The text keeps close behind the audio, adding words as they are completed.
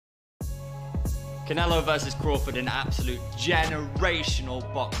Canelo versus Crawford, an absolute generational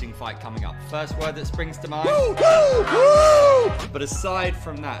boxing fight coming up. First word that springs to mind. Woo, woo, woo! But aside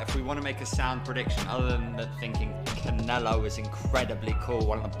from that, if we want to make a sound prediction, other than that thinking Canelo is incredibly cool,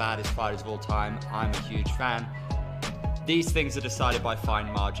 one of the baddest fighters of all time, I'm a huge fan. These things are decided by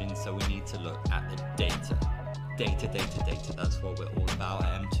fine margins, so we need to look at the data. Data. That's what we're all about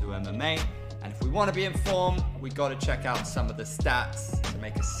at M2 MMA. And if we want to be informed, we got to check out some of the stats to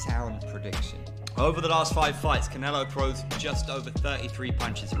make a sound prediction. Over the last 5 fights, Canelo throws just over 33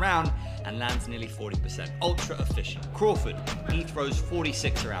 punches a round and lands nearly 40%. Ultra efficient. Crawford, he throws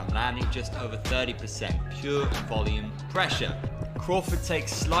 46 a round, landing just over 30%. Pure volume pressure. Crawford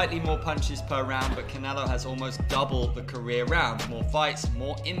takes slightly more punches per round, but Canelo has almost double the career rounds. More fights,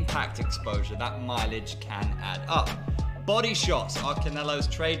 more impact exposure. That mileage can add up. Body shots are Canelo's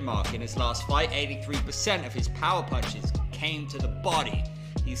trademark. In his last fight, 83% of his power punches came to the body.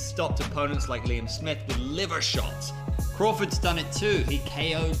 He's stopped opponents like Liam Smith with liver shots. Crawford's done it too. He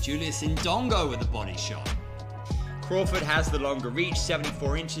KO'd Julius Indongo with a body shot. Crawford has the longer reach,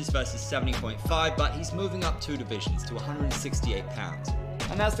 74 inches versus 70.5, but he's moving up 2 divisions to 168 pounds.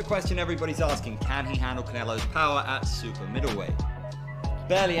 And that's the question everybody's asking. Can he handle Canelo's power at super middleweight?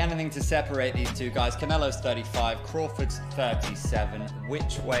 Barely anything to separate these two guys. Canelo's 35, Crawford's 37.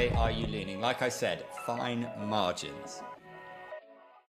 Which way are you leaning? Like I said, fine margins.